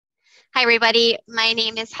Hi, everybody. My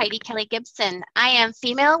name is Heidi Kelly Gibson. I am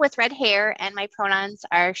female with red hair, and my pronouns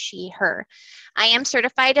are she, her. I am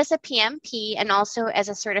certified as a PMP and also as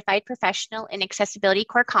a certified professional in accessibility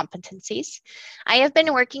core competencies. I have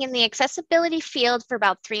been working in the accessibility field for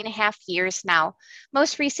about 3.5 years now,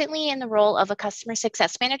 most recently in the role of a customer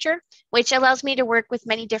success manager, which allows me to work with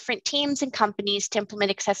many different teams and companies to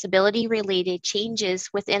implement accessibility related changes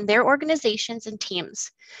within their organizations and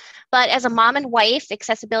teams. But as a mom and wife,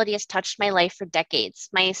 accessibility has touched my life for decades.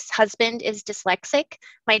 My husband is dyslexic,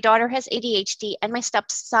 my daughter has ADHD, and my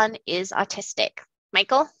stepson is autistic.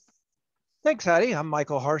 Michael? Thanks, Heidi. I'm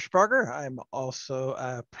Michael Harshbarger. I'm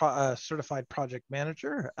also a certified project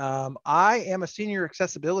manager. I am a senior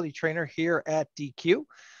accessibility trainer here at Deque.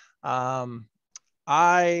 Um,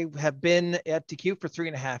 I have been at Deque for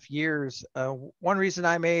 3.5 years. One reason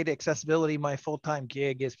I made accessibility my full-time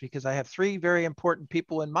gig is because I have three very important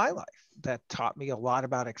people in my life that taught me a lot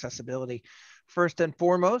about accessibility. First and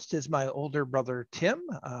foremost is my older brother, Tim.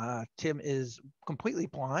 Tim is completely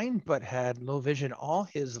blind, but had low vision all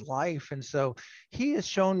his life. And so he has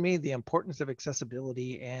shown me the importance of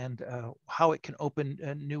accessibility and how it can open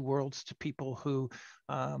new worlds to people who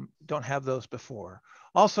don't have those before.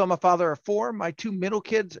 Also, I'm a father of four. My two middle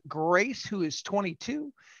kids, Grace, who is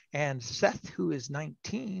 22, and Seth, who is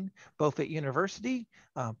 19, both at university,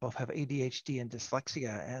 both have ADHD and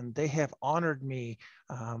dyslexia, and they have honored me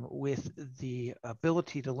with the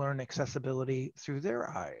ability to learn accessibility through their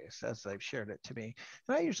eyes as they've shared it to me.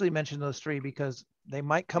 And I usually mention those three because they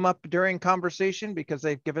might come up during conversation because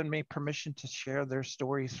they've given me permission to share their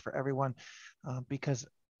stories for everyone. Because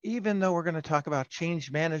even though we're going to talk about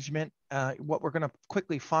change management, what we're going to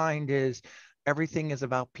quickly find is everything is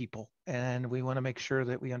about people. And we want to make sure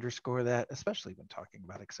that we underscore that, especially when talking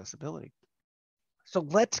about accessibility. So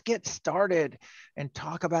let's get started and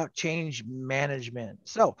talk about change management.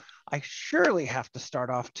 So I surely have to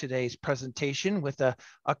start off today's presentation with a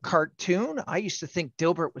cartoon. I used to think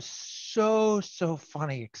Dilbert was so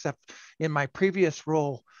funny, except in my previous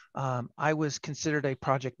role, I was considered a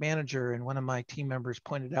project manager, and one of my team members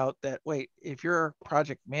pointed out that, wait, if you're a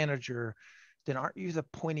project manager, then aren't you the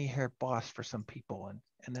pointy-haired boss for some people?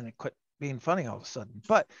 And then it quit being funny all of a sudden.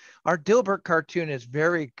 But our Dilbert cartoon is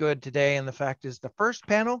very good today. And the fact is, the first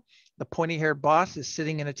panel, the pointy-haired boss is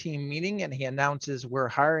sitting in a team meeting and he announces, we're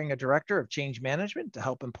hiring a director of change management to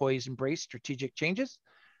help employees embrace strategic changes.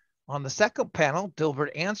 On the second panel,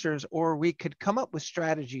 Dilbert answers, or we could come up with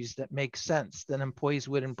strategies that make sense, then employees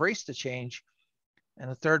would embrace the change.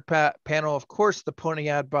 And the third panel, of course, the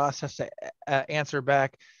pointy-haired boss has to answer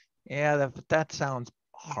back, yeah, that sounds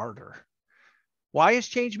harder. Why is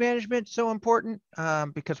change management so important?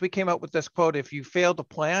 Because we came up with this quote, if you fail to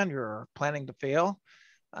plan, you're planning to fail.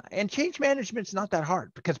 And change management's not that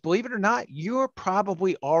hard because, believe it or not, you're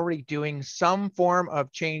probably already doing some form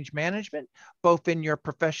of change management, both in your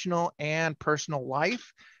professional and personal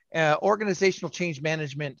life. Organizational change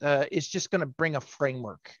management is just going to bring a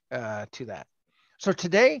framework to that. So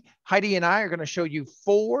today, Heidi and I are going to show you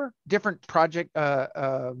four different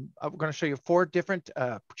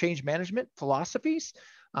change management philosophies.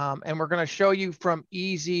 And we're going to show you from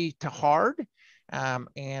easy to hard.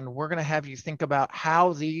 And we're going to have you think about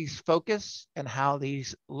how these focus and how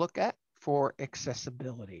these look at for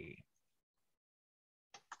accessibility.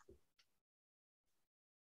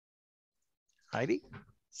 Heidi?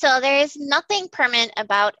 So there is nothing permanent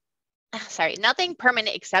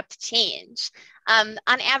except change. On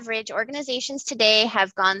average, organizations today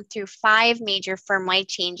have gone through 5 major firm-wide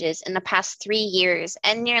changes in the past 3 years,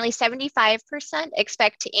 and nearly 75%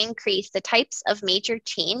 expect to increase the types of major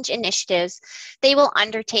change initiatives they will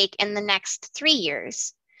undertake in the next 3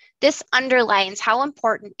 years. This underlines how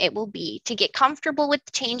important it will be to get comfortable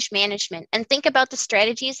with change management and think about the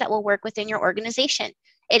strategies that will work within your organization.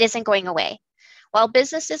 It isn't going away. While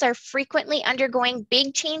businesses are frequently undergoing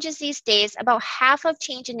big changes these days, about half of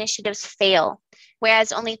change initiatives fail,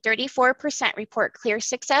 whereas only 34% report clear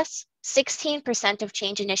success, 16% of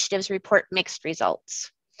change initiatives report mixed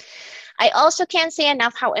results. I also can't say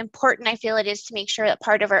enough how important I feel it is to make sure that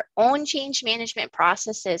part of our own change management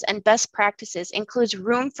processes and best practices includes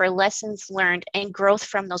room for lessons learned and growth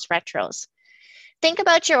from those retros. Think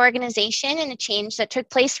about your organization and a change that took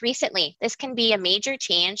place recently. This can be a major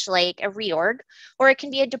change like a reorg, or it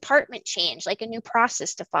can be a department change like a new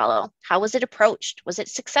process to follow. How was it approached? Was it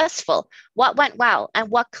successful? What went well? And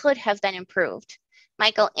what could have been improved?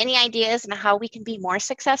 Michael, any ideas on how we can be more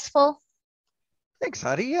successful? Thanks,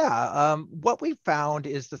 Heidi. Yeah, what we found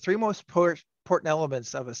is the three most important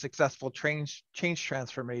elements of a successful change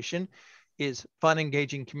transformation is fun,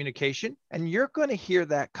 engaging communication. And you're going to hear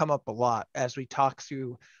that come up a lot as we talk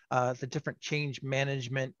through the different change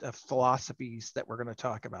management philosophies that we're going to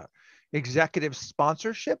talk about. Executive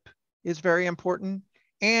sponsorship is very important,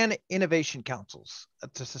 and innovation councils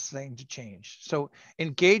to sustain the change. So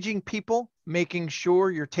engaging people, making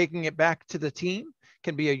sure you're taking it back to the team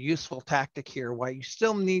can be a useful tactic here. While you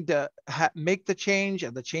still need to make the change,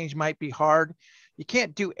 and the change might be hard, you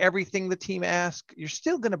can't do everything the team asks. You're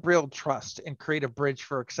still going to build trust and create a bridge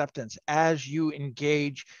for acceptance as you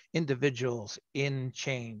engage individuals in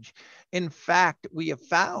change. In fact, we have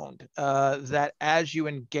found that as you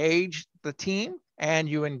engage the team and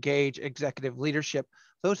you engage executive leadership,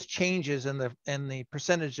 those changes in the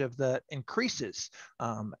percentage of the increases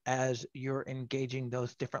as you're engaging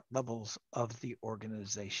those different levels of the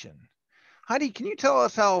organization. Heidi, can you tell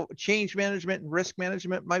us how change management and risk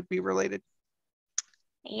management might be related?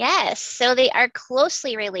 Yes, so they are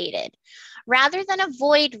closely related. Rather than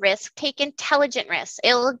avoid risk, take intelligent risks.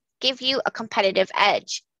 It will give you a competitive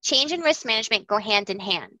edge. Change and risk management go hand in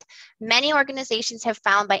hand. Many organizations have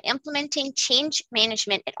found by implementing change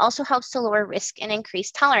management, it also helps to lower risk and increase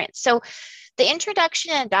tolerance. So the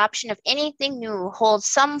introduction and adoption of anything new holds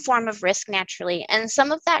some form of risk naturally, and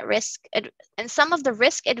some of the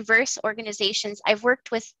risk adverse organizations I've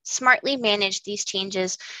worked with smartly manage these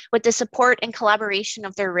changes with the support and collaboration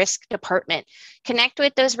of their risk department. Connect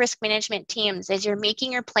with those risk management teams as you're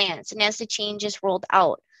making your plans and as the change is rolled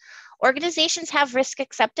out. Organizations have risk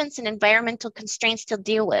acceptance and environmental constraints to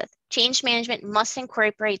deal with. Change management must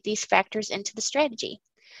incorporate these factors into the strategy.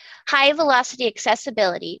 High velocity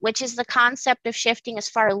accessibility, which is the concept of shifting as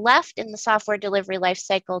far left in the software delivery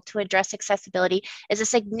lifecycle to address accessibility, is a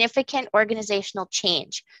significant organizational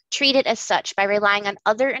change. Treat it as such by relying on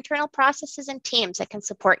other internal processes and teams that can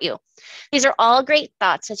support you. These are all great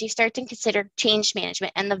thoughts as you start to consider change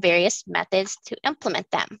management and the various methods to implement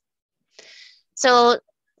them. So,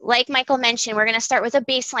 like Michael mentioned, we're going to start with a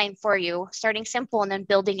baseline for you, starting simple and then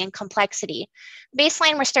building in complexity.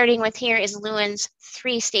 Baseline we're starting with here is Lewin's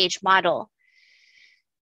 3-stage model.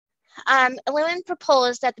 Lewin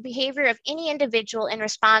proposed that the behavior of any individual in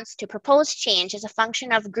response to proposed change is a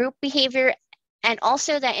function of group behavior, and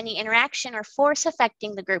also that any interaction or force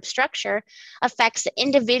affecting the group structure affects the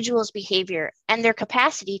individual's behavior and their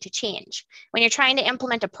capacity to change. When you're trying to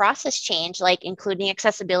implement a process change, like including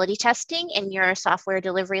accessibility testing in your software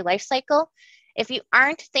delivery lifecycle, if you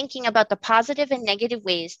aren't thinking about the positive and negative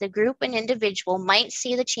ways the group and individual might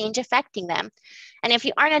see the change affecting them, and if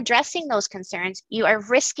you aren't addressing those concerns, you are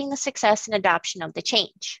risking the success and adoption of the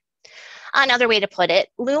change. Another way to put it,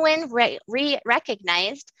 Lewin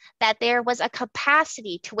recognized that there was a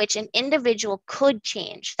capacity to which an individual could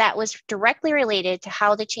change that was directly related to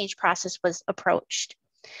how the change process was approached.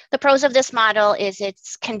 The pros of this model is it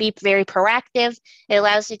can be very proactive. It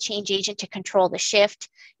allows the change agent to control the shift.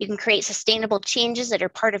 You can create sustainable changes that are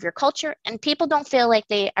part of your culture, and people don't feel like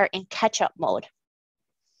they are in catch-up mode.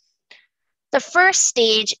 The first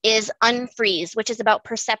stage is unfreeze, which is about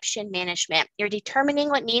perception management. You're determining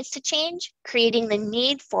what needs to change, creating the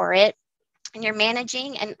need for it, and you're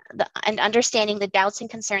managing and understanding the doubts and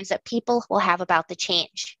concerns that people will have about the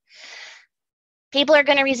change. People are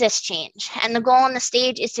going to resist change, and the goal on the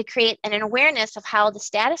stage is to create an awareness of how the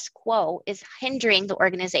status quo is hindering the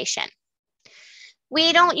organization.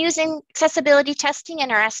 We don't use accessibility testing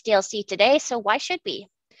in our SDLC today, so why should we?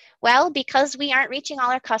 Well, because we aren't reaching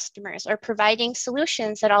all our customers or providing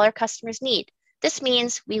solutions that all our customers need. This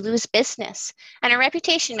means we lose business and our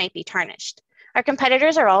reputation might be tarnished. Our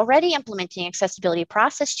competitors are already implementing accessibility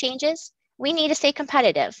process changes. We need to stay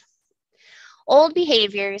competitive. Old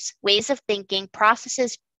behaviors, ways of thinking,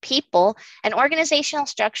 processes, people, and organizational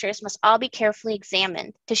structures must all be carefully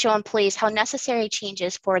examined to show employees how necessary change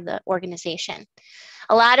is for the organization.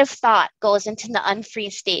 A lot of thought goes into the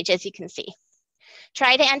unfreeze stage, as you can see.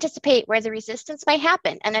 Try to anticipate where the resistance might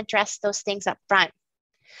happen and address those things up front.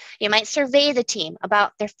 You might survey the team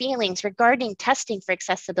about their feelings regarding testing for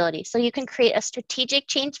accessibility so you can create a strategic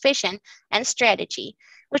change vision and strategy,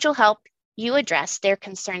 which will help you address their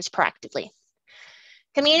concerns proactively.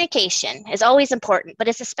 Communication is always important, but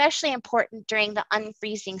it's especially important during the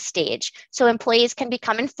unfreezing stage, so employees can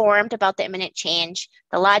become informed about the imminent change,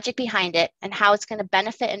 the logic behind it, and how it's going to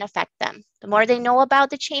benefit and affect them. The more they know about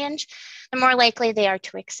the change, the more likely they are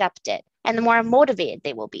to accept it, and the more motivated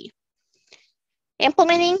they will be.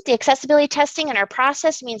 Implementing the accessibility testing in our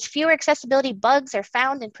process means fewer accessibility bugs are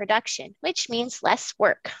found in production, which means less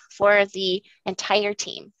work for the entire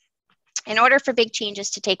team. In order for big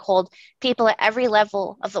changes to take hold, people at every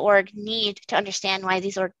level of the org need to understand why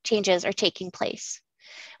these changes are taking place.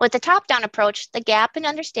 With the top-down approach, the gap in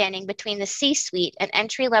understanding between the C-suite and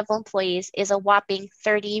entry-level employees is a whopping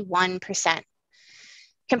 31%.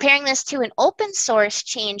 Comparing this to an open source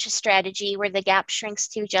change strategy where the gap shrinks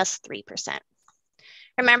to just 3%.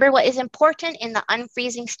 Remember, what is important in the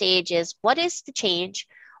unfreezing stage is what is the change,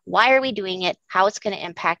 why are we doing it, how it's going to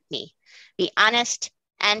impact me. Be honest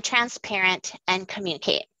and transparent and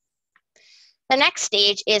communicate. The next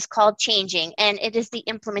stage is called changing, and it is the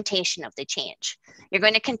implementation of the change. You're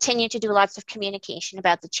going to continue to do lots of communication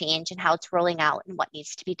about the change and how it's rolling out and what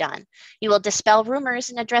needs to be done. You will dispel rumors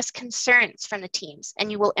and address concerns from the teams, and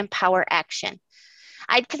you will empower action.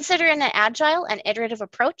 I'd consider an agile and iterative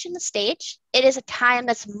approach in the stage. It is a time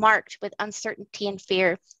that's marked with uncertainty and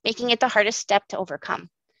fear, making it the hardest step to overcome.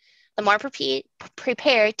 The more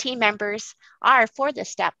prepared team members are for this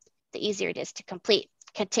step, the easier it is to complete.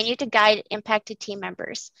 Continue to guide impacted team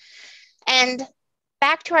members. And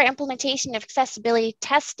back to our implementation of accessibility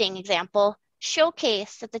testing example,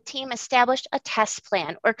 showcase that the team established a test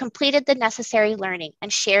plan or completed the necessary learning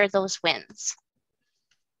and share those wins.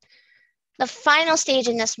 The final stage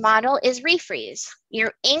in this model is refreeze.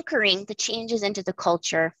 You're anchoring the changes into the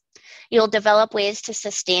culture. You'll develop ways to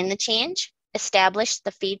sustain the change, establish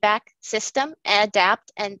the feedback system,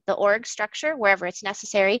 adapt and the org structure wherever it's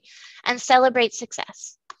necessary, and celebrate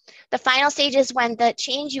success. The final stage is when the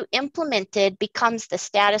change you implemented becomes the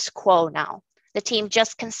status quo now. The team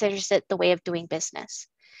just considers it the way of doing business.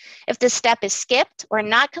 If this step is skipped or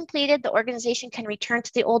not completed, the organization can return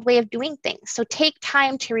to the old way of doing things. So take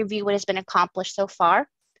time to review what has been accomplished so far,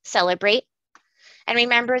 celebrate, and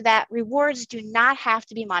remember that rewards do not have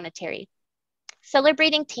to be monetary.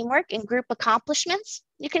 Celebrating teamwork and group accomplishments,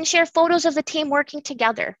 you can share photos of the team working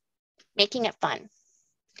together, making it fun,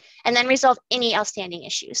 and then resolve any outstanding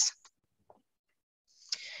issues.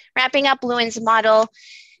 Wrapping up Lewin's model,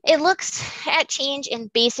 it looks at change in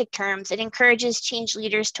basic terms. It encourages change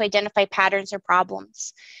leaders to identify patterns or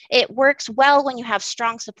problems. It works well when you have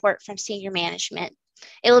strong support from senior management.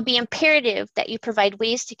 It will be imperative that you provide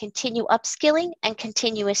ways to continue upskilling and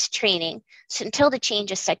continuous training until the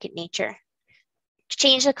change is second nature. To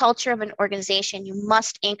change the culture of an organization, you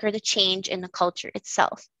must anchor the change in the culture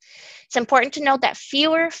itself. It's important to note that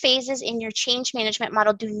fewer phases in your change management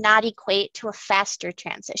model do not equate to a faster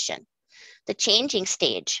transition. The changing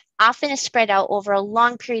stage often is spread out over a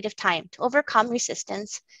long period of time to overcome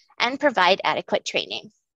resistance and provide adequate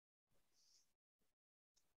training.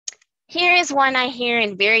 Here is one I hear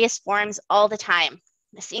in various forms all the time.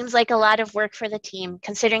 It seems like a lot of work for the team,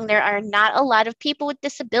 considering there are not a lot of people with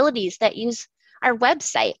disabilities that use our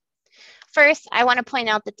website. First, I want to point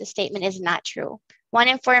out that the statement is not true. 1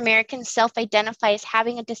 in 4 Americans self-identify as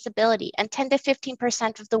having a disability, and 10 to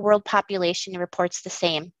 15% of the world population reports the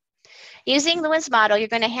same. Using Lewin's model, you're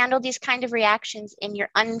going to handle these kind of reactions in your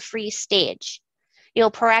unfreeze stage. You'll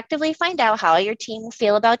proactively find out how your team will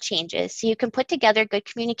feel about changes so you can put together good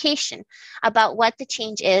communication about what the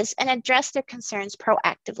change is and address their concerns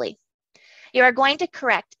proactively. You are going to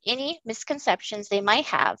correct any misconceptions they might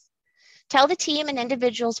have. Tell the team and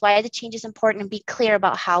individuals why the change is important and be clear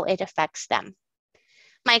about how it affects them.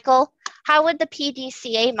 Michael, how would the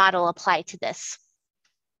PDCA model apply to this?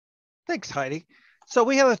 Thanks, Heidi. So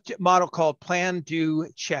we have a model called Plan, Do,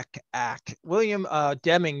 Check, Act. William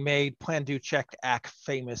Deming made Plan, Do, Check, Act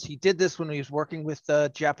famous. He did this when he was working with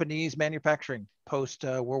Japanese manufacturing post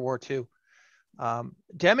World War II.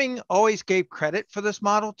 Deming always gave credit for this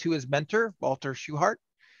model to his mentor, Walter Schuhart.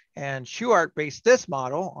 And Schuhart based this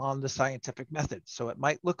model on the scientific method, so it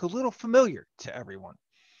might look a little familiar to everyone.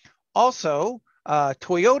 Also,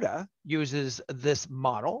 Toyota uses this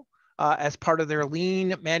model as part of their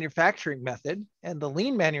lean manufacturing method, and the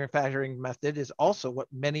lean manufacturing method is also what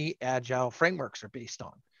many agile frameworks are based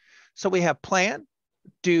on. So we have plan,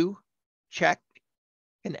 do, check,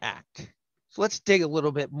 and act. So let's dig a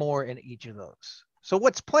little bit more in each of those. So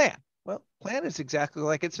what's plan? Well, plan is exactly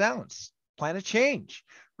like it sounds. Plan a change.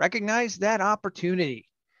 Recognize that opportunity.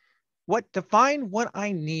 Define what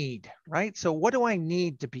I need, right? So what do I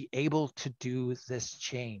need to be able to do this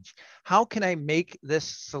change? How can I make this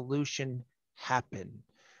solution happen?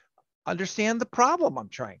 Understand the problem I'm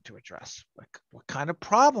trying to address. What kind of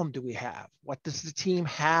problem do we have? What does the team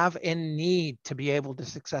have and need to be able to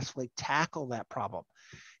successfully tackle that problem?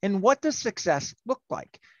 And what does success look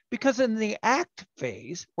like? Because in the act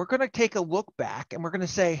phase, we're going to take a look back and we're going to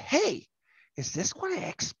say, hey, is this what I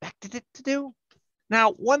expected it to do?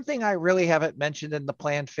 Now, one thing I really haven't mentioned in the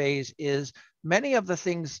plan phase is many of the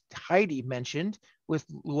things Heidi mentioned with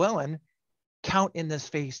Lewin count in this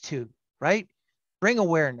phase too, right? Bring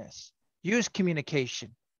awareness, use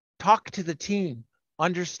communication, talk to the team,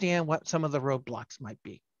 understand what some of the roadblocks might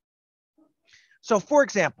be. So for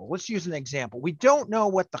example, let's use an example. We don't know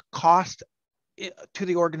what the cost to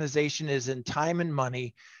the organization is in time and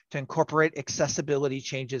money to incorporate accessibility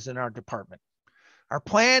changes in our department. Our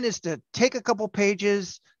plan is to take a couple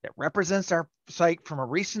pages that represents our site from a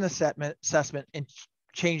recent assessment and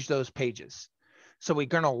change those pages. So we're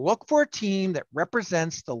going to look for a team that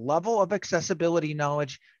represents the level of accessibility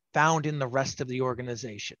knowledge found in the rest of the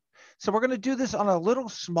organization. So we're going to do this on a little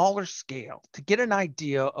smaller scale to get an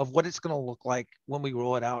idea of what it's going to look like when we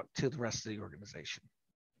roll it out to the rest of the organization.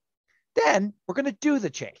 Then we're going to do the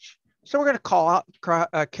change. So we're going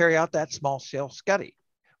to carry out that small scale study.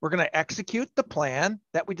 We're going to execute the plan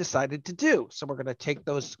that we decided to do. So we're going to take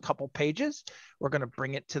those couple pages. We're going to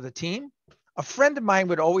bring it to the team. A friend of mine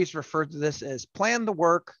would always refer to this as plan the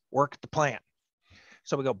work, work the plan.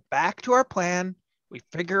 So we go back to our plan. We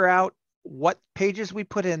figure out what pages we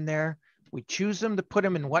put in there. We choose them to put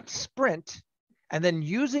them in what sprint. And then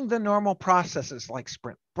using the normal processes like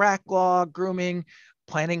sprint backlog, grooming,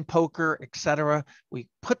 planning poker, etc., we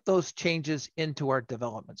put those changes into our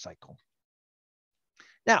development cycle.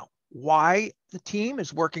 Now, why the team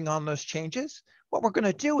is working on those changes? What we're going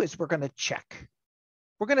to do is we're going to check.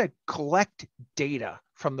 We're going to collect data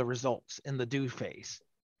from the results in the do phase.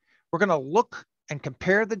 We're going to look and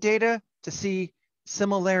compare the data to see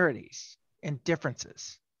similarities and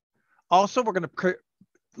differences. Also, we're going to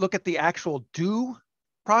look at the actual do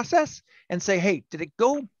process and say, hey, did it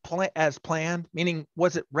go as planned? Meaning,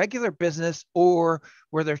 was it regular business or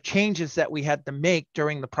were there changes that we had to make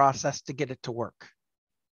during the process to get it to work?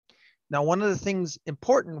 Now, one of the things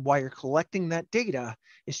important while you're collecting that data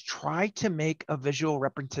is try to make a visual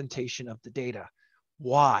representation of the data.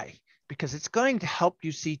 Why? Because it's going to help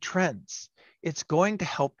you see trends. It's going to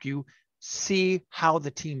help you see how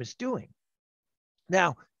the team is doing.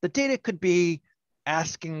 Now, the data could be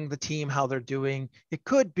asking the team how they're doing. It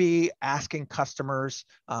could be asking customers,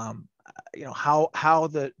 how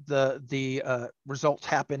the results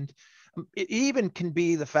happened. It even can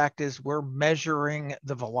be the fact is we're measuring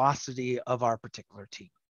the velocity of our particular team.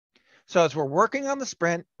 So as we're working on the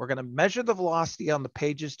sprint, we're going to measure the velocity on the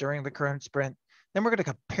pages during the current sprint. Then we're going to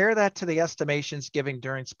compare that to the estimations given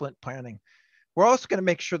during sprint planning. We're also going to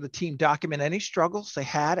make sure the team document any struggles they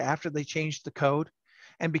had after they changed the code.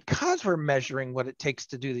 And because we're measuring what it takes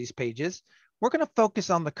to do these pages, we're going to focus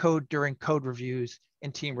on the code during code reviews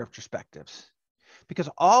and team retrospectives, because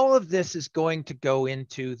all of this is going to go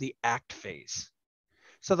into the act phase.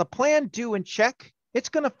 So the plan, do, and check, it's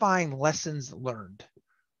going to find lessons learned,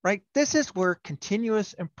 right? This is where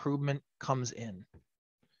continuous improvement comes in.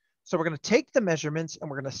 So we're going to take the measurements and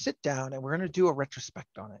we're going to sit down and we're going to do a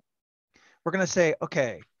retrospect on it. We're going to say,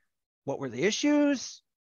 okay, what were the issues?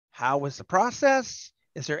 How was the process?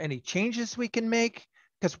 Is there any changes we can make?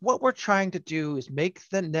 Because what we're trying to do is make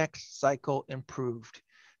the next cycle improved.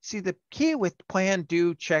 See, the key with plan,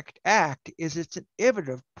 do, check, act is it's an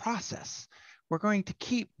iterative process. We're going to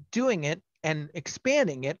keep doing it and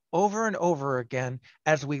expanding it over and over again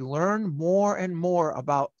as we learn more and more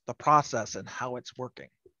about the process and how it's working.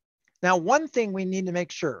 Now, one thing we need to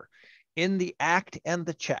make sure in the act and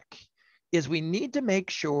the check is we need to make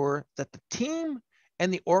sure that the team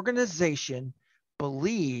and the organization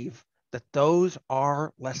believe that those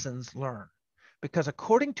are lessons learned. Because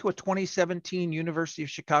according to a 2017 University of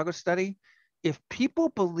Chicago study, if people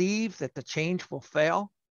believe that the change will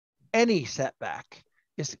fail, any setback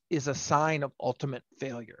is a sign of ultimate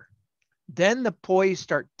failure. Then the employees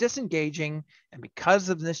start disengaging, and because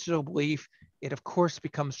of this belief, it of course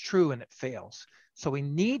becomes true and it fails. So we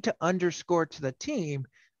need to underscore to the team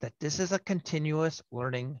that this is a continuous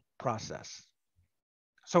learning process.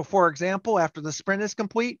 So for example, after the sprint is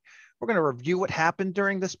complete, we're going to review what happened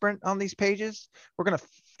during the sprint on these pages. We're going to,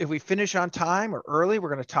 if we finish on time or early, we're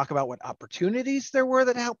going to talk about what opportunities there were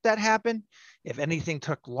that helped that happen. If anything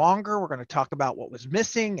took longer, we're going to talk about what was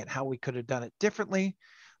missing and how we could have done it differently.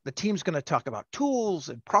 The team's going to talk about tools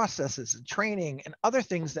and processes and training and other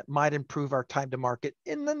things that might improve our time to market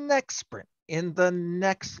in the next sprint, in the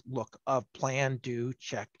next look of plan, do,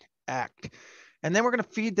 check, act. And then we're going to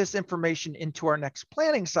feed this information into our next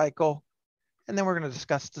planning cycle. And then we're going to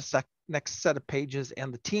discuss the next set of pages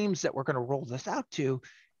and the teams that we're going to roll this out to,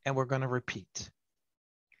 and we're going to repeat.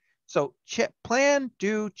 So plan,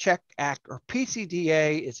 do, check, act, or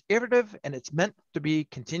PCDA is iterative, and it's meant to be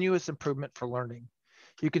continuous improvement for learning.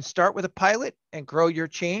 You can start with a pilot and grow your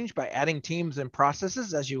change by adding teams and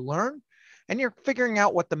processes as you learn, and you're figuring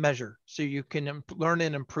out what to measure so you can learn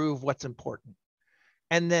and improve what's important.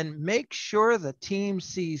 And then make sure the team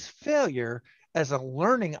sees failure as a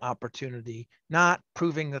learning opportunity, not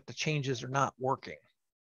proving that the changes are not working.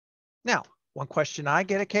 Now, one question I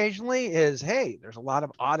get occasionally is, hey, there's a lot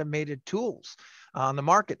of automated tools on the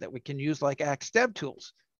market that we can use, like AXDev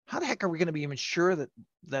tools. How the heck are we going to be even sure that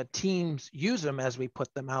the teams use them as we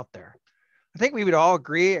put them out there? I think we would all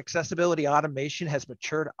agree accessibility automation has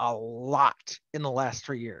matured a lot in the last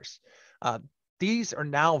 3 years. These are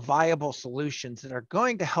now viable solutions that are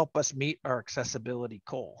going to help us meet our accessibility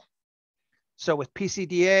goal. So with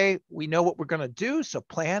PCDA, we know what we're going to do, so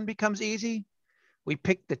plan becomes easy. We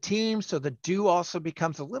pick the team, so the do also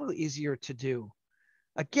becomes a little easier to do.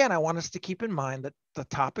 Again, I want us to keep in mind that the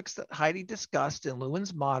topics that Heidi discussed in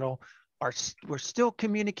Lewin's model are, we're still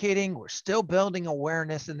communicating, we're still building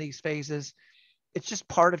awareness in these phases. It's just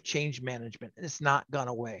part of change management, and it's not gone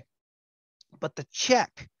away. But the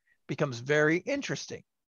check becomes very interesting,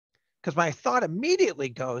 because my thought immediately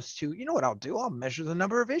goes to, you know what I'll do? I'll measure the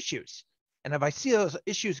number of issues. And if I see those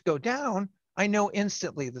issues go down, I know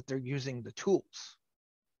instantly that they're using the tools.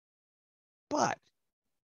 But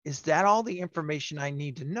is that all the information I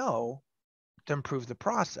need to know to improve the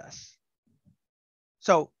process?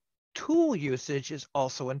 So tool usage is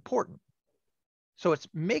also important. So it's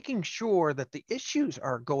making sure that the issues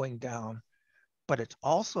are going down, but it's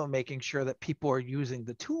also making sure that people are using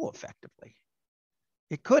the tool effectively.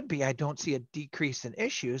 It could be I don't see a decrease in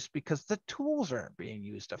issues because the tools aren't being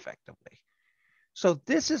used effectively. So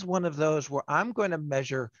this is one of those where I'm going to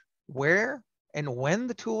measure where and when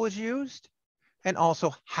the tool is used, and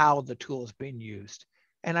also how the tool is being used.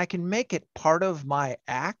 And I can make it part of my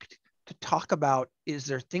act to talk about, is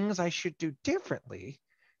there things I should do differently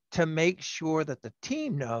to make sure that the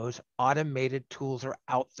team knows automated tools are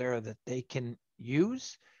out there that they can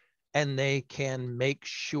use, and they can make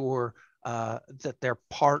sure that they're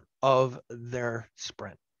part of their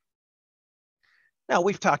sprint. Now,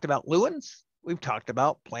 we've talked about Lewin's, we've talked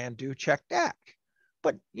about plan, do, check, act.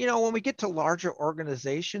 But when we get to larger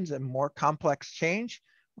organizations and more complex change,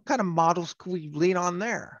 what kind of models could we lean on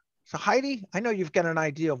there? So Heidi, I know you've got an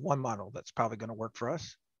idea of one model that's probably going to work for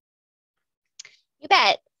us. You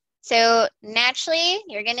bet. So naturally,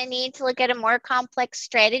 you're going to need to look at a more complex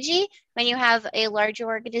strategy when you have a larger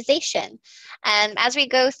organization. As we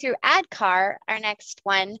go through ADKAR, our next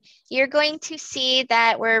one, you're going to see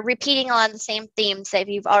that we're repeating a lot of the same themes that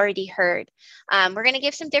you've already heard. We're going to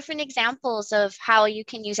give some different examples of how you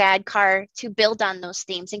can use ADKAR to build on those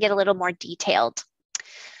themes and get a little more detailed.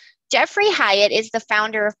 Jeffrey Hyatt is the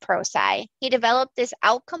founder of ProSci. He developed this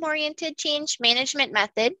outcome-oriented change management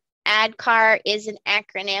method. ADKAR is an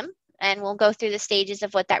acronym, and we'll go through the stages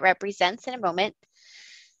of what that represents in a moment.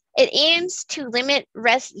 It aims to limit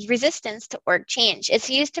resistance to org change. It's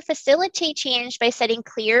used to facilitate change by setting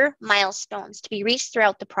clear milestones to be reached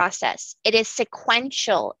throughout the process. It is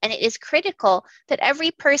sequential, and it is critical that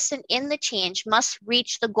every person in the change must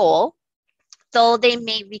reach the goal, though they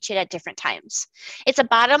may reach it at different times. It's a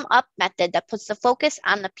bottom-up method that puts the focus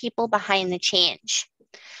on the people behind the change.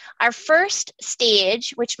 Our first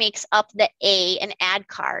stage, which makes up the A in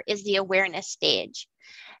ADKAR, is the awareness stage.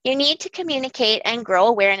 You need to communicate and grow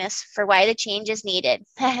awareness for why the change is needed.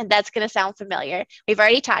 That's going to sound familiar. We've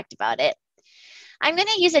already talked about it. I'm going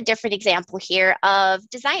to use a different example here of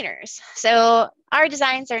designers. So our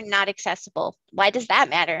designs are not accessible. Why does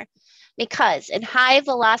that matter? Because in high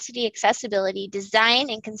velocity accessibility,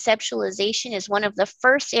 design and conceptualization is one of the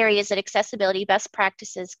first areas that accessibility best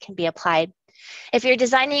practices can be applied. If you're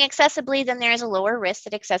designing accessibly, then there is a lower risk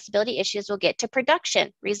that accessibility issues will get to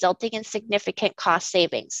production, resulting in significant cost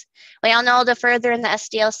savings. We all know the further in the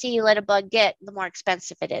SDLC you let a bug get, the more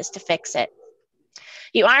expensive it is to fix it.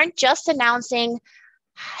 You aren't just announcing,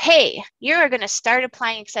 hey, you're going to start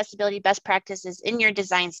applying accessibility best practices in your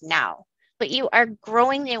designs now, but you are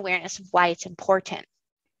growing the awareness of why it's important.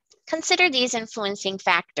 Consider these influencing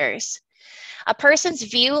factors. A person's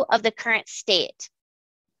view of the current state.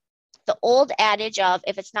 The old adage of,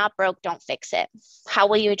 if it's not broke, don't fix it. How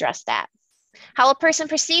will you address that? How a person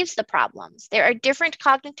perceives the problems. There are different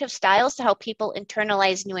cognitive styles to help people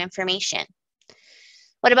internalize new information.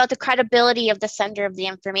 What about the credibility of the sender of the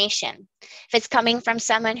information? If it's coming from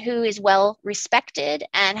someone who is well respected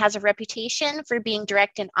and has a reputation for being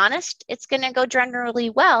direct and honest, it's going to go generally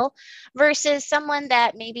well, versus someone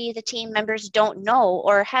that maybe the team members don't know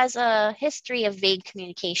or has a history of vague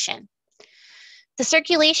communication. The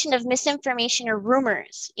circulation of misinformation or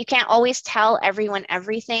rumors. You can't always tell everyone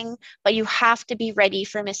everything, but you have to be ready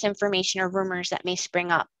for misinformation or rumors that may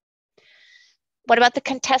spring up. What about the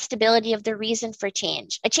contestability of the reason for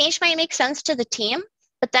change? A change might make sense to the team,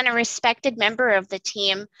 but then a respected member of the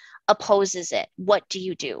team opposes it. What do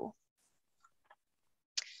you do?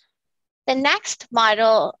 The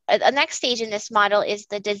next stage in this model is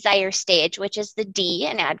the desire stage, which is the D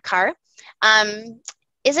in ADKAR.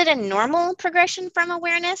 Is it a normal progression from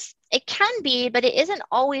awareness? It can be, but it isn't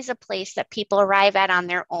always a place that people arrive at on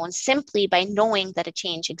their own simply by knowing that a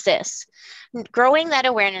change exists. Growing that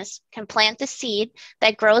awareness can plant the seed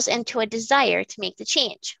that grows into a desire to make the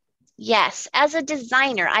change. Yes, as a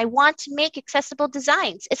designer, I want to make accessible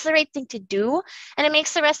designs. It's the right thing to do, and it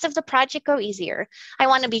makes the rest of the project go easier. I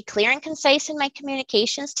want to be clear and concise in my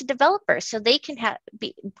communications to developers so they can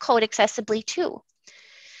code accessibly too.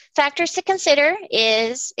 Factors to consider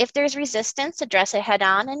is if there's resistance, address it head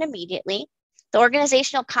on and immediately. The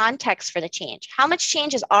organizational context for the change. How much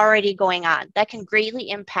change is already going on? That can greatly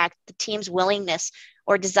impact the team's willingness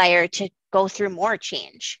or desire to go through more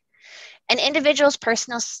change. An individual's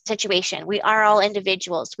personal situation. We are all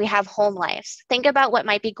individuals. We have home lives. Think about what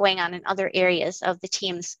might be going on in other areas of the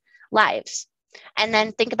team's lives. And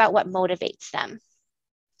then think about what motivates them.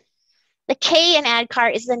 The K in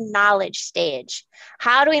ADKAR is the knowledge stage.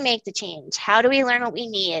 How do we make the change? How do we learn what we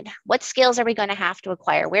need? What skills are we going to have to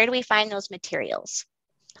acquire? Where do we find those materials?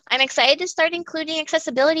 I'm excited to start including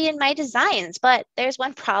accessibility in my designs, but there's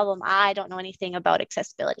one problem. I don't know anything about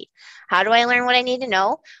accessibility. How do I learn what I need to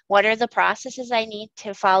know? What are the processes I need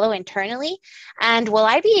to follow internally? And will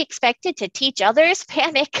I be expected to teach others?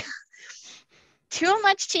 Panic. Too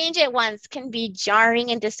much change at once can be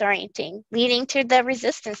jarring and disorienting, leading to the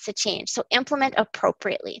resistance to change. So implement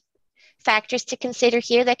appropriately. Factors to consider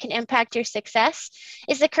here that can impact your success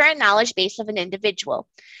is the current knowledge base of an individual.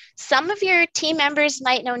 Some of your team members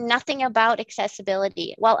might know nothing about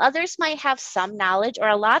accessibility, while others might have some knowledge or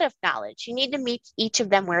a lot of knowledge. You need to meet each of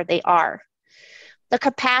them where they are. The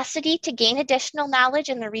capacity to gain additional knowledge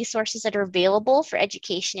and the resources that are available for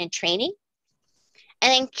education and training.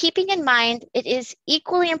 And then keeping in mind, it is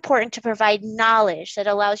equally important to provide knowledge that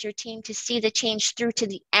allows your team to see the change through to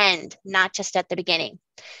the end, not just at the beginning.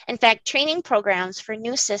 In fact, training programs for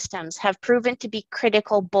new systems have proven to be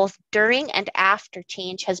critical both during and after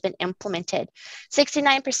change has been implemented.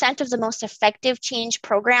 69% of the most effective change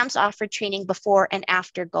programs offer training before and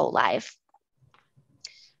after go live.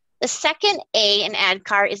 The second A in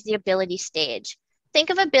ADKAR is the ability stage. Think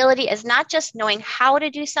of ability as not just knowing how to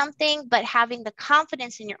do something, but having the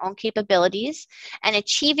confidence in your own capabilities and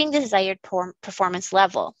achieving the desired performance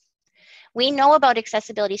level. We know about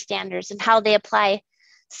accessibility standards and how they apply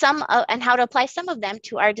how to apply some of them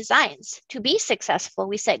to our designs. To be successful,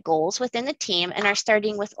 we set goals within the team and are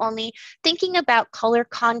starting with only thinking about color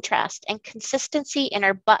contrast and consistency in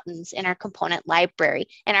our buttons in our component library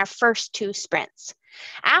in our first 2 sprints.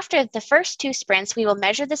 After the first 2 sprints, we will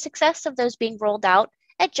measure the success of those being rolled out,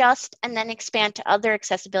 adjust, and then expand to other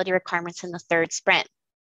accessibility requirements in the 3rd sprint.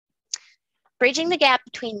 Bridging the gap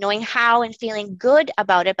between knowing how and feeling good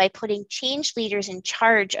about it by putting change leaders in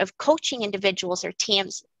charge of coaching individuals or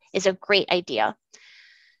teams is a great idea.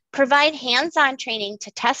 Provide hands-on training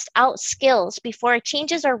to test out skills before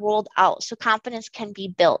changes are rolled out so confidence can be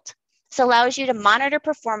built. This allows you to monitor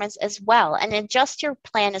performance as well and adjust your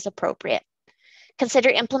plan as appropriate. Consider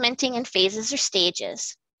implementing in phases or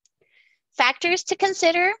stages. Factors to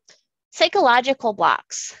consider: psychological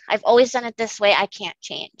blocks. I've always done it this way, I can't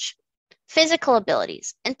change. Physical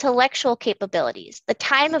abilities, intellectual capabilities, the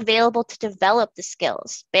time available to develop the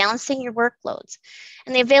skills, balancing your workloads,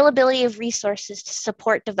 and the availability of resources to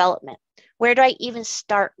support development. Where do I even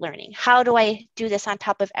start learning? How do I do this on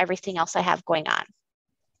top of everything else I have going on?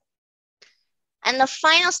 And the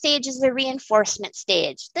final stage is the reinforcement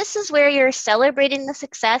stage. This is where you're celebrating the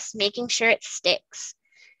success, making sure it sticks.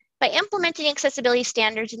 By implementing accessibility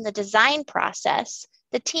standards in the design process,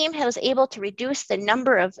 the team was able to reduce the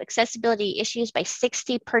number of accessibility issues by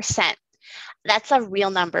 60%. That's a real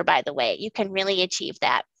number, by the way. You can really achieve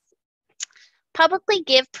that. Publicly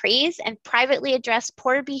give praise and privately address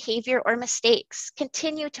poor behavior or mistakes.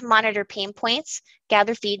 Continue to monitor pain points,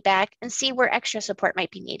 gather feedback, and see where extra support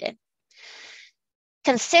might be needed.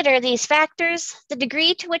 Consider these factors: the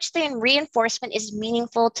degree to which the reinforcement is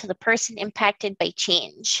meaningful to the person impacted by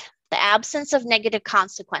change, the absence of negative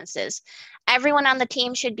consequences. Everyone on the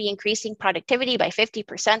team should be increasing productivity by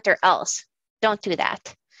 50% or else. Don't do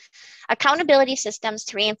that. Accountability systems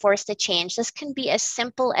to reinforce the change. This can be as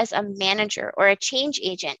simple as a manager or a change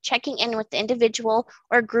agent checking in with the individual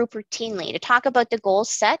or group routinely to talk about the goals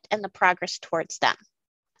set and the progress towards them.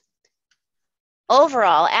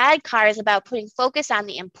 Overall, ADKAR is about putting focus on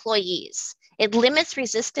the employees. It limits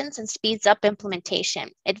resistance and speeds up implementation.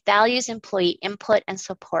 It values employee input and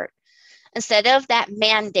support. Instead of that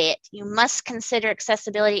mandate, you must consider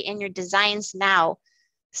accessibility in your designs now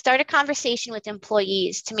Start a conversation with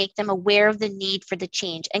employees to make them aware of the need for the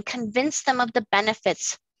change and convince them of the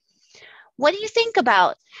benefits. What do you think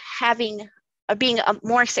about being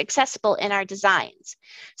more successful in our designs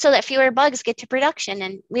so that fewer bugs get to production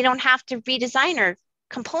and we don't have to redesign our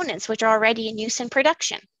components, which are already in use in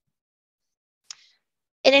production?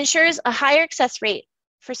 It ensures a higher success rate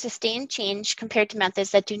for sustained change compared to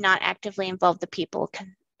methods that do not actively involve the people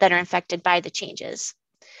that are affected by the changes.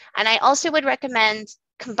 And I also would recommend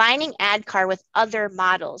combining ADKAR with other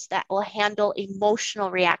models that will handle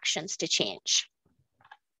emotional reactions to change.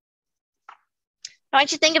 I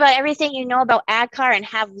want you to think about everything you know about ADKAR and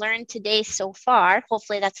have learned today so far.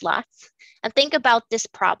 Hopefully that's lots. And think about this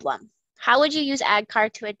problem. How would you use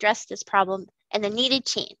ADKAR to address this problem and the needed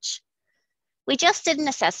change? We just did an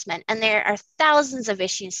assessment and there are thousands of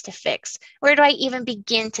issues to fix. Where do I even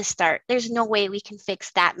begin to start? There's no way we can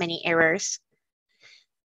fix that many errors.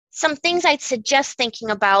 Some things I'd suggest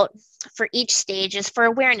thinking about for each stage is for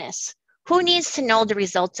awareness. Who needs to know the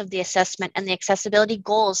results of the assessment and the accessibility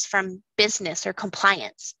goals from business or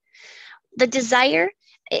compliance? The desire,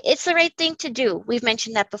 it's the right thing to do. We've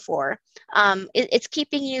mentioned that before. It's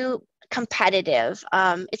keeping you competitive.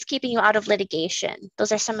 It's keeping you out of litigation.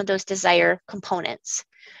 Those are some of those desire components.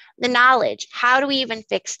 The knowledge, how do we even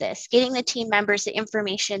fix this? Getting the team members the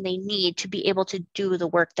information they need to be able to do the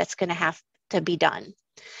work that's going to have to be done.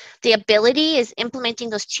 The ability is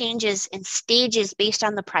implementing those changes in stages based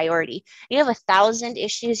on the priority. You have 1,000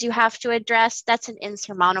 issues you have to address. That's an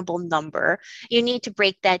insurmountable number. You need to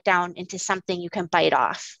break that down into something you can bite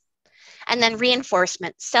off. And then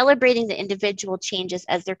reinforcement, celebrating the individual changes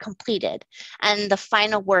as they're completed and the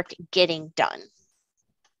final work getting done.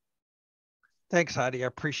 Thanks, Heidi. I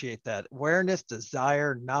appreciate that. Awareness,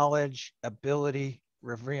 desire, knowledge, ability,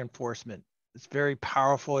 reinforcement. It's very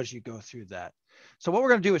powerful as you go through that. So what we're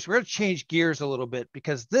going to do is we're going to change gears a little bit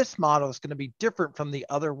because this model is going to be different from the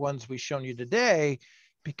other ones we've shown you today,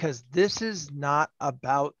 because this is not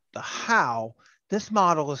about the how. This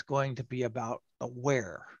model is going to be about the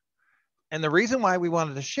where. And the reason why we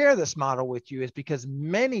wanted to share this model with you is because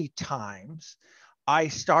many times I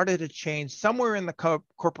started a change somewhere in the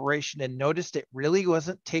corporation and noticed it really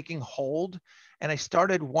wasn't taking hold. And I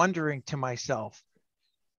started wondering to myself,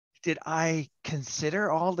 did I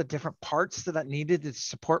consider all the different parts that I needed to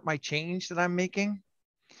support my change that I'm making?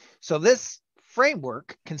 So this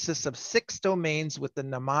framework consists of 6 domains with the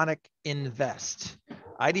mnemonic INVEST: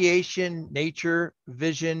 ideation, nature,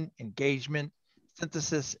 vision, engagement,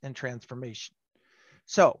 synthesis, and transformation.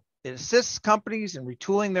 So it assists companies in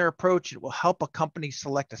retooling their approach. It will help a company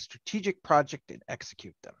select a strategic project and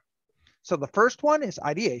execute them. So the first one is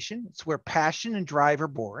ideation. It's where passion and drive are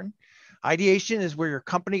born. Ideation is where your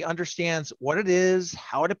company understands what it is,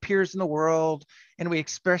 how it appears in the world, and we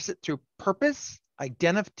express it through purpose,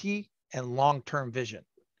 identity, and long-term vision.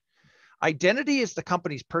 Identity is the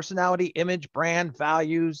company's personality, image, brand,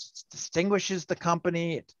 values. It distinguishes the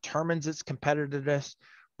company. It determines its competitiveness.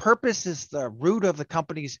 Purpose is the root of the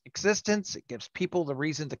company's existence. It gives people the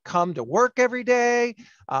reason to come to work every day.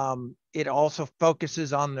 It also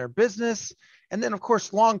focuses on their business. And then, of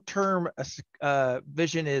course, long-term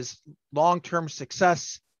vision is long-term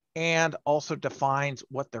success and also defines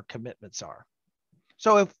what their commitments are.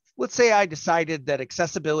 So if, let's say I decided that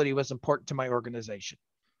accessibility was important to my organization.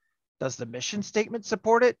 Does the mission statement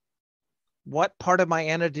support it? What part of my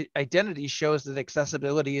identity shows that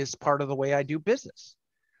accessibility is part of the way I do business?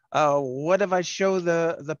 What if I show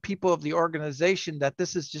the people of the organization that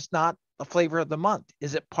this is just not the flavor of the month?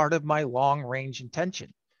 Is it part of my long-range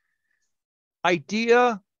intention?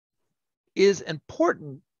 Idea is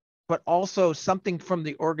important, but also something from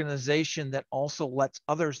the organization that also lets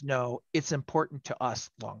others know it's important to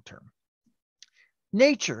us long-term.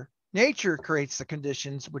 Nature creates the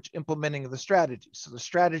conditions which implementing the strategy. So the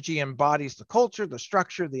strategy embodies the culture, the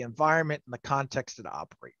structure, the environment, and the context it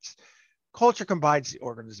operates. Culture combines the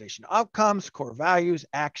organization outcomes, core values,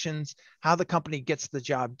 actions, how the company gets the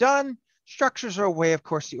job done. Structures are a way, of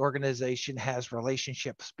course, the organization has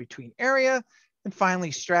relationships between area. And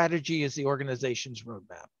finally, strategy is the organization's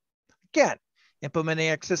roadmap. Again, implementing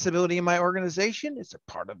accessibility in my organization is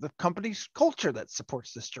a part of the company's culture that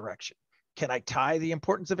supports this direction. Can I tie the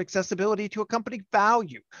importance of accessibility to a company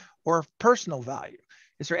value or personal value?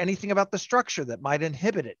 Is there anything about the structure that might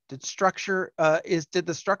inhibit it? Did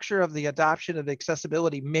the structure of the adoption of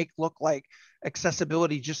accessibility look like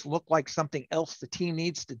something else the team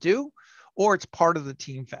needs to do, or it's part of the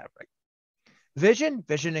team fabric? Vision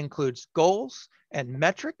includes goals and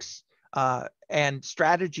metrics and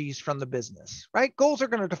strategies from the business, right? Goals are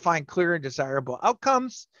going to define clear and desirable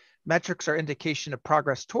outcomes. Metrics are indication of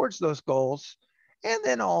progress towards those goals. And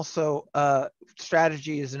then also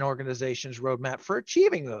strategy is an organization's roadmap for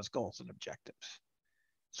achieving those goals and objectives.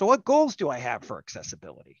 So what goals do I have for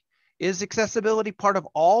accessibility? Is accessibility part of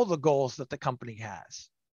all the goals that the company has?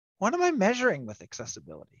 What am I measuring with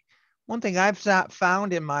accessibility? One thing I've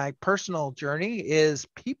found in my personal journey is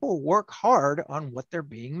people work hard on what they're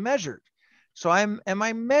being measured. So am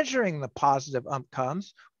I measuring the positive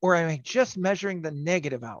outcomes, or am I just measuring the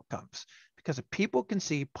negative outcomes? Because if people can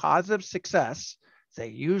see positive success, they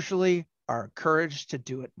usually are encouraged to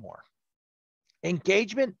do it more.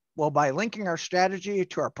 Engagement, well, by linking our strategy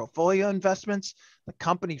to our portfolio investments, the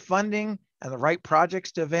company funding, and the right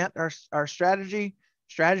projects to advance our strategy.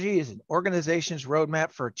 Strategy is an organization's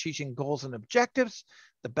roadmap for achieving goals and objectives.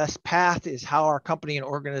 The best path is how our company and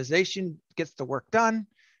organization gets the work done.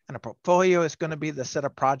 And a portfolio is going to be the set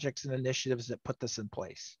of projects and initiatives that put this in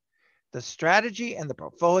place. The strategy and the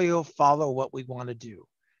portfolio follow what we want to do.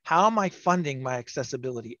 How am I funding my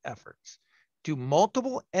accessibility efforts? Do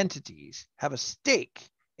multiple entities have a stake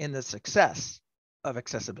in the success of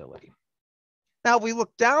accessibility? Now, if we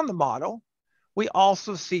look down the model, we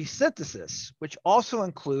also see synthesis, which also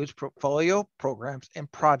includes portfolio, programs,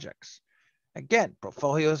 and projects. Again,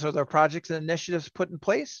 portfolios are the projects and initiatives put in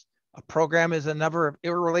place. A program is a number of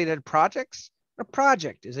interrelated projects. A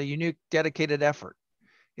project is a unique, dedicated effort.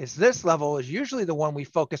 This level is usually the one we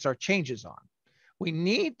focus our changes on. We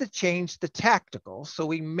need to change the tactical, so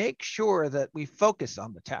we make sure that we focus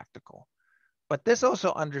on the tactical. But this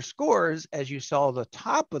also underscores, as you saw the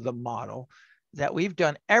top of the model, that we've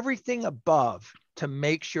done everything above to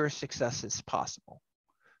make sure success is possible.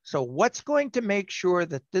 So what's going to make sure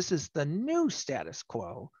that this is the new status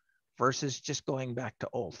quo versus just going back to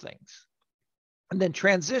old things? And then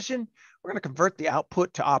transition, we're going to convert the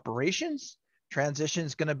output to operations. Transition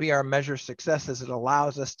is going to be our measure of success as it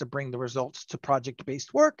allows us to bring the results to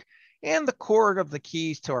project-based work and the core of the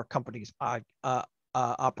keys to our company's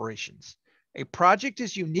operations. A project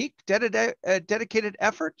is unique, dedicated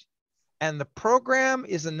effort, and the program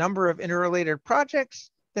is a number of interrelated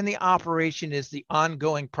projects. Then the operation is the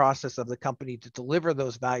ongoing process of the company to deliver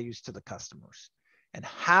those values to the customers. And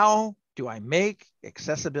how do I make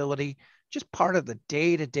accessibility just part of the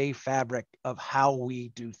day-to-day fabric of how we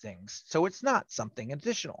do things, so it's not something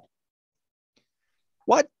additional?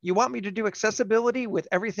 What, you want me to do accessibility with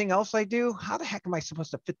everything else I do? How the heck am I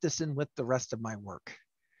supposed to fit this in with the rest of my work?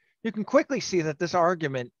 You can quickly see that this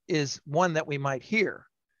argument is one that we might hear.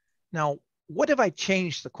 Now, what if I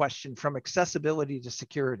change the question from accessibility to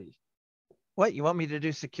security? What, you want me to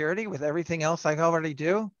do security with everything else I already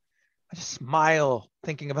do? I just smile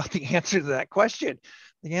thinking about the answer to that question.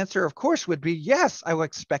 The answer, of course, would be yes, I would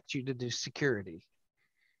expect you to do security.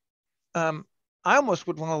 I almost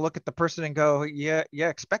would want to look at the person and go, yeah,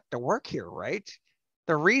 expect to work here, right?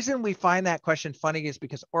 The reason we find that question funny is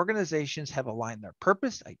because organizations have aligned their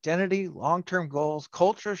purpose, identity, long-term goals,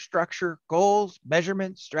 culture, structure, goals,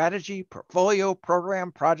 measurement, strategy, portfolio,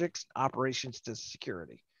 program, projects, operations to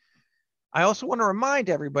security. I also want to remind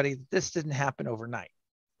everybody that this didn't happen overnight.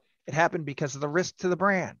 It happened because of the risk to the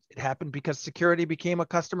brand. It happened because security became a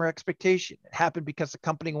customer expectation. It happened because the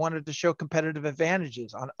company wanted to show competitive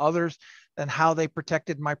advantages on others than how they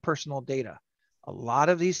protected my personal data. A lot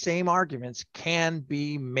of these same arguments can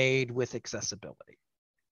be made with accessibility.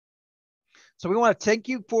 So we want to thank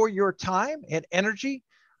you for your time and energy.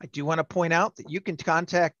 I do want to point out that you can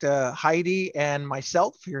contact Heidi and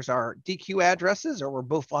myself. Here's our DQ addresses, or we're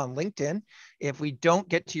both on LinkedIn if we don't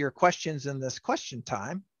get to your questions in this question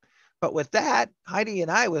time. But with that, Heidi and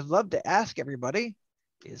I would love to ask everybody,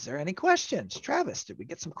 is there any questions? Travis, did we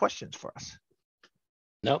get some questions for us?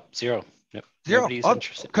 Nope, zero. Nope. Zero. Nobody's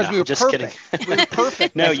interested. Because we were just perfect. Kidding. We were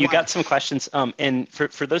perfect. No, you got some questions. And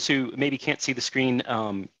for those who maybe can't see the screen,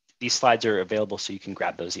 these slides are available so you can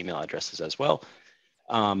grab those email addresses as well.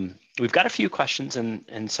 We've got a few questions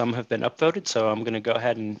and some have been upvoted, so I'm going to go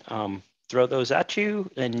ahead and throw those at you,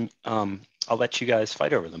 and I'll let you guys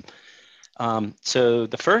fight over them. So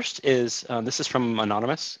the first is, this is from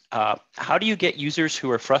Anonymous. How do you get users who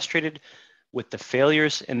are frustrated with the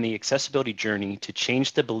failures in the accessibility journey to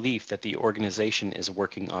change the belief that the organization is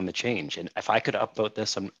working on the change? And if I could upvote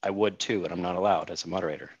this, I would too, but I'm not allowed as a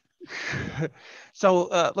moderator. So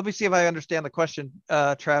let me see if I understand the question,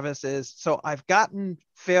 Travis. So I've gotten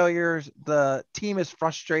failures, the team is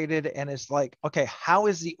frustrated, and it's like, okay, how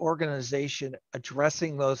is the organization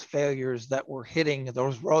addressing those failures that we're hitting,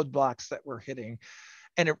 those roadblocks that we're hitting?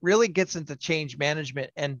 And it really gets into change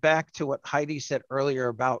management and back to what Heidi said earlier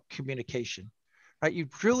about communication, right? You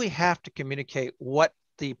really have to communicate what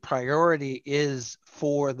the priority is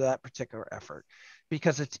for that particular effort.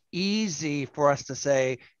 because it's easy for us to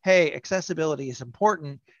say, hey, accessibility is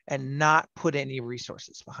important and not put any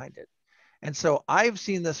resources behind it. And so I've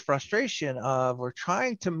seen this frustration of we're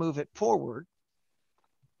trying to move it forward,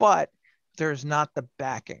 but there's not the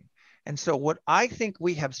backing. And so what I think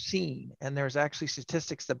we have seen, and there's actually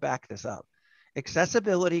statistics that back this up,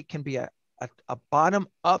 accessibility can be a bottom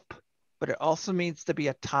up, but it also needs to be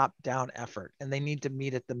a top down effort, and they need to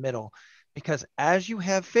meet at the middle, because as you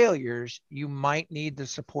have failures, you might need the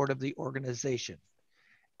support of the organization.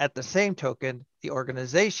 At the same token, the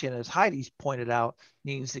organization, as Heidi's pointed out,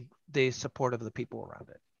 needs the support of the people around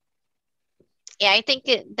it. Yeah, I think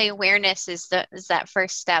the awareness is that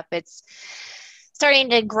first step. It's starting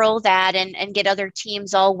to grow that and get other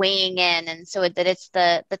teams all weighing in, and so that it's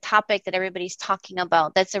the topic that everybody's talking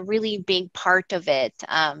about. That's a really big part of it,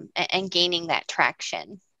 and gaining that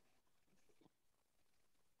traction.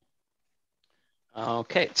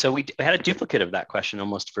 Okay, so we had a duplicate of that question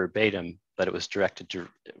almost verbatim, but it was directed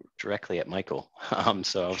directly at Michael.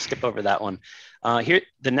 So I'll skip over that one. Here,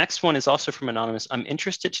 the next one is also from Anonymous. I'm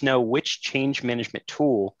interested to know which change management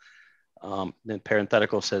tool, the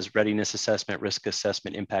parenthetical says readiness assessment, risk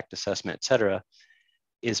assessment, impact assessment, et cetera,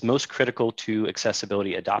 is most critical to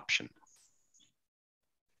accessibility adoption.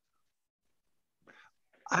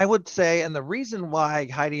 I would say, and the reason why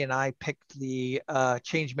Heidi and I picked the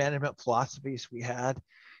change management philosophies we had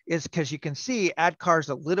is because you can see ADKAR is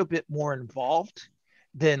a little bit more involved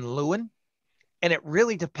than Lewin, and it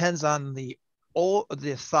really depends on the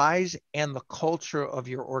size and the culture of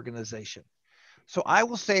your organization. So I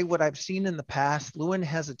will say what I've seen in the past, Lewin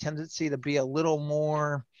has a tendency to be a little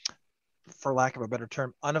more, for lack of a better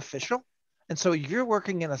term, unofficial. And so if you're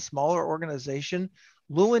working in a smaller organization,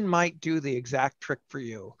 Lewin might do the exact trick for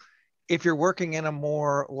you. If you're working in a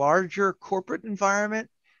more larger corporate environment,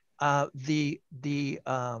 the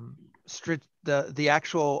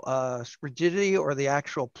actual rigidity or the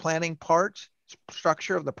actual planning part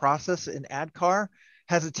structure of the process in ADKAR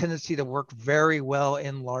has a tendency to work very well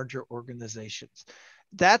in larger organizations.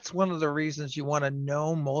 That's one of the reasons you want to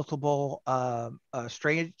know multiple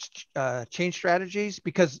change strategies,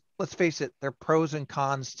 because let's face it, there are pros and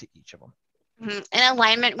cons to each of them. In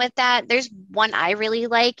alignment with that, there's one I really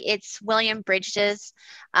like. It's William Bridges'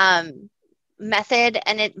 method,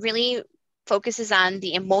 and it really focuses on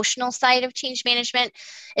the emotional side of change management.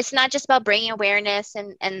 It's not just about bringing awareness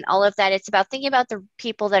and all of that. It's about thinking about the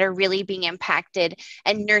people that are really being impacted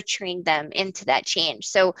and nurturing them into that change.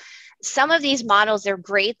 So some of these models, they're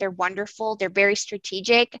great, they're wonderful, they're very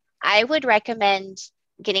strategic. I would recommend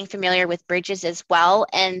getting familiar with Bridges as well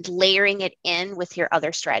and layering it in with your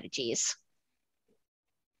other strategies.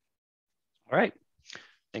 All right,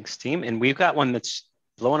 thanks team. And we've got one that's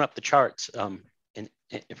blowing up the charts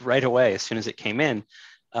right away as soon as it came in.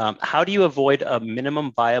 How do you avoid a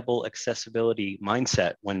minimum viable accessibility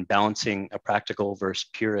mindset when balancing a practical versus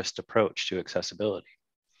purist approach to accessibility?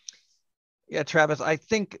 Yeah, Travis, I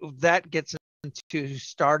think that gets into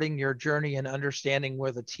starting your journey and understanding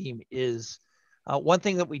where the team is. One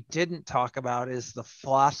thing that we didn't talk about is the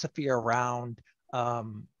philosophy around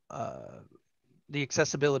the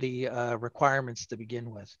accessibility requirements to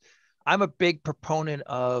begin with. I'm a big proponent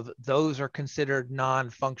of those are considered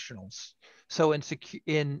non-functionals. So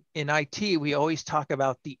in IT, we always talk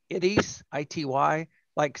about the ITYs, ITY,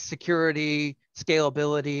 like security,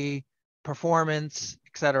 scalability, performance,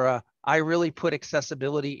 etc. I really put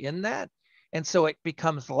accessibility in that. And so it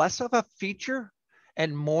becomes less of a feature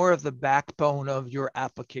and more of the backbone of your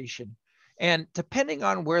application. And depending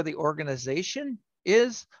on where the organization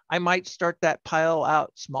is, I might start that pile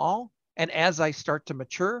out small. And as I start to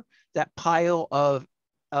mature, that pile of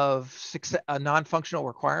non-functional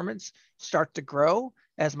requirements start to grow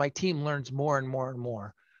as my team learns more and more and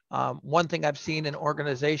more. One thing I've seen in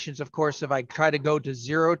organizations, of course, if I try to go to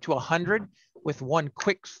 0 to 100 with one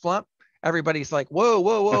quick flump, everybody's like, whoa,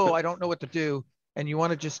 whoa, whoa, I don't know what to do. And you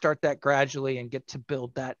want to just start that gradually and get to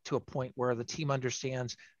build that to a point where the team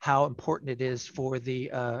understands how important it is for the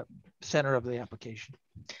center of the application.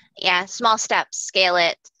 Yeah, small steps, scale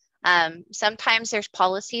it. Sometimes there's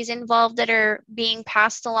policies involved that are being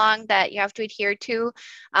passed along that you have to adhere to.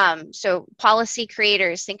 So policy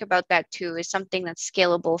creators, think about that too, is something that's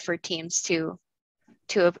scalable for teams to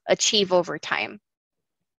achieve over time.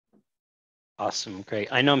 Awesome, great.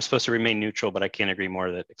 I know I'm supposed to remain neutral, but I can't agree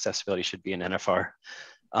more that accessibility should be an NFR.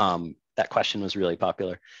 That question was really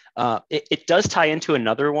popular. It does tie into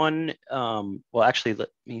another one. Well, actually, let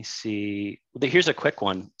me see. Here's a quick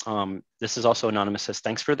one. This is also anonymous, says,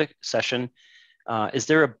 thanks for the session. Is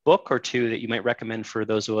there a book or two that you might recommend for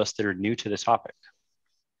those of us that are new to the topic?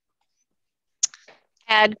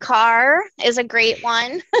 ADKAR is a great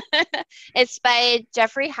one. It's by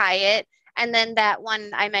Jeffrey Hyatt. And then that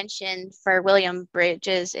one I mentioned for William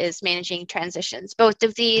Bridges is Managing Transitions. Both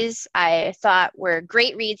of these I thought were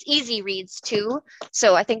great reads, easy reads too.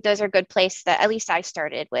 So I think those are a good place that at least I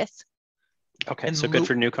started with. Okay, and so good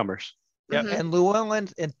for newcomers. Yeah, and Lewin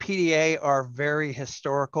and PDA are very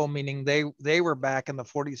historical, meaning they were back in the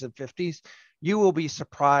 40s and 50s. You will be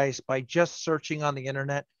surprised by just searching on the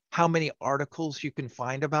internet how many articles you can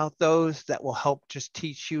find about those that will help just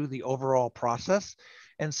teach you the overall process.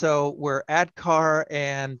 And so where ADKAR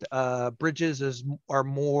and Bridges are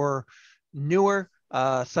more newer,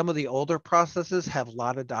 some of the older processes have a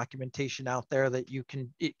lot of documentation out there that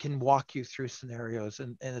it can walk you through scenarios,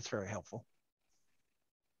 and it's very helpful.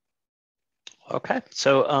 Okay,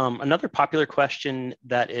 so another popular question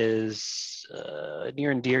that is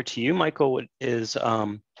near and dear to you, Michael, is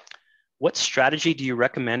what strategy do you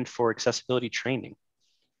recommend for accessibility training?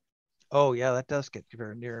 Oh yeah, that does get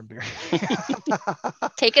very near and dear.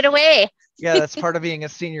 Take it away. Yeah, that's part of being a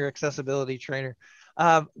senior accessibility trainer.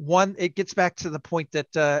 One, it gets back to the point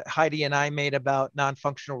that Heidi and I made about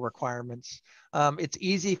non-functional requirements. It's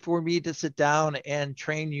easy for me to sit down and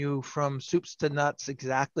train you from soups to nuts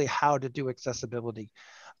exactly how to do accessibility.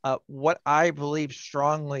 What I believe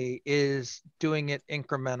strongly is doing it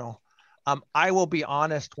incremental. I will be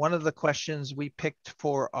honest, one of the questions we picked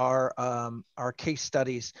for our case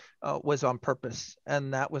studies was on purpose.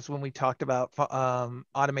 And that was when we talked about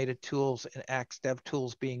automated tools and Axe Dev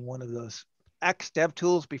Tools being one of those. Axe Dev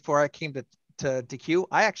Tools, before I came to Deque,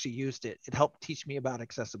 I actually used it. It helped teach me about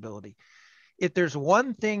accessibility. If there's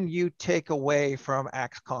one thing you take away from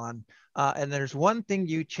AXCON, and there's one thing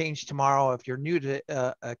you change tomorrow if you're new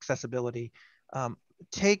to accessibility,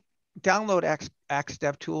 download Axe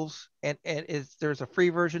Dev Tools, and there's a free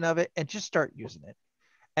version of it, and just start using it.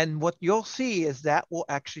 And what you'll see is that will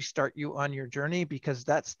actually start you on your journey, because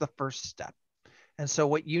that's the first step. And so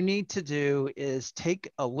what you need to do is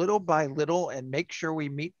take a little by little and make sure we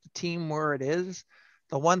meet the team where it is.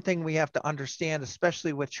 The one thing we have to understand,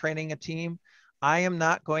 especially with training a team, I am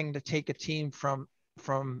not going to take a team from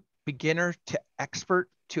beginner to expert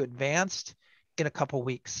to advanced in a couple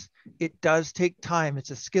weeks. It does take time.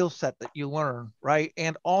 It's a skill set that you learn, right?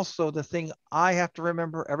 And also the thing I have to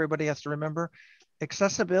remember, everybody has to remember,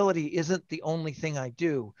 accessibility isn't the only thing I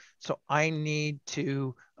do. So I need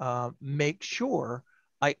to make sure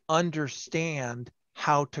I understand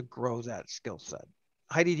how to grow that skill set.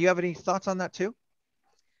 Heidi, do you have any thoughts on that too?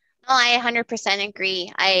 No, I 100%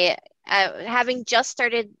 agree. Having just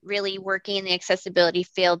started really working in the accessibility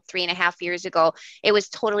field 3.5 years ago, it was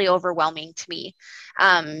totally overwhelming to me.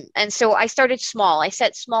 And so I started small. I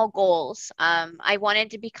set small goals. I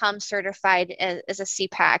wanted to become certified as a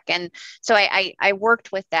CPAC. And so I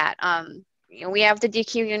worked with that. We have the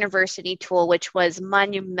Deque University tool, which was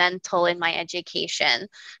monumental in my education.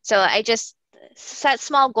 So I just set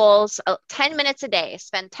small goals, 10 minutes a day,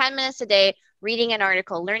 spend 10 minutes a day reading an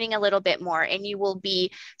article, learning a little bit more, and you will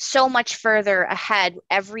be so much further ahead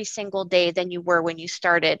every single day than you were when you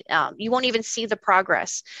started. You won't even see the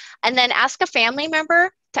progress. And then ask a family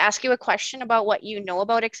member to ask you a question about what you know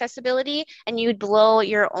about accessibility, and you'd blow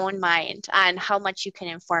your own mind on how much you can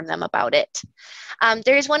inform them about it.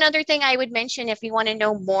 There's one other thing I would mention if you want to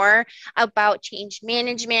know more about change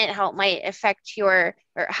management, how it might affect or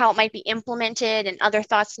how it might be implemented, and other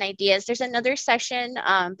thoughts and ideas. There's another session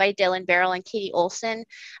by Dylan Barrell and Katie Olson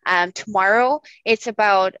tomorrow. It's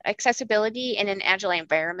about accessibility in an agile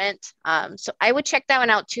environment. So I would check that one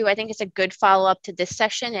out too. I think it's a good follow-up to this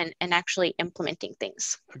session and actually implementing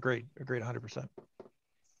things. Agreed 100%.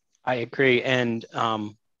 I agree. And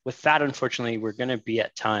with that, unfortunately, we're going to be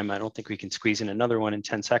at time. I don't think we can squeeze in another one in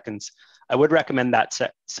 10 seconds. I would recommend that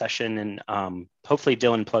session, and hopefully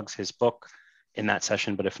Dylan plugs his book in that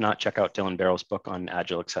session, but if not, check out Dylan Barrell's book on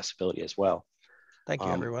Agile accessibility as well. Thank you,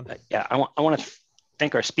 everyone. Yeah, I want to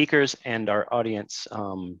thank our speakers and our audience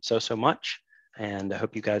so much, and I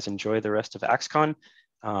hope you guys enjoy the rest of AXCON.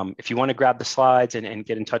 If you want to grab the slides and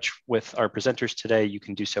get in touch with our presenters today, you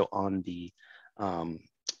can do so on the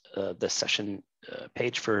session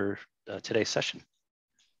page for today's session.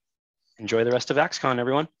 Enjoy the rest of AXCON,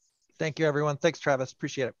 everyone. Thank you, everyone. Thanks, Travis.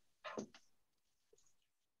 Appreciate it.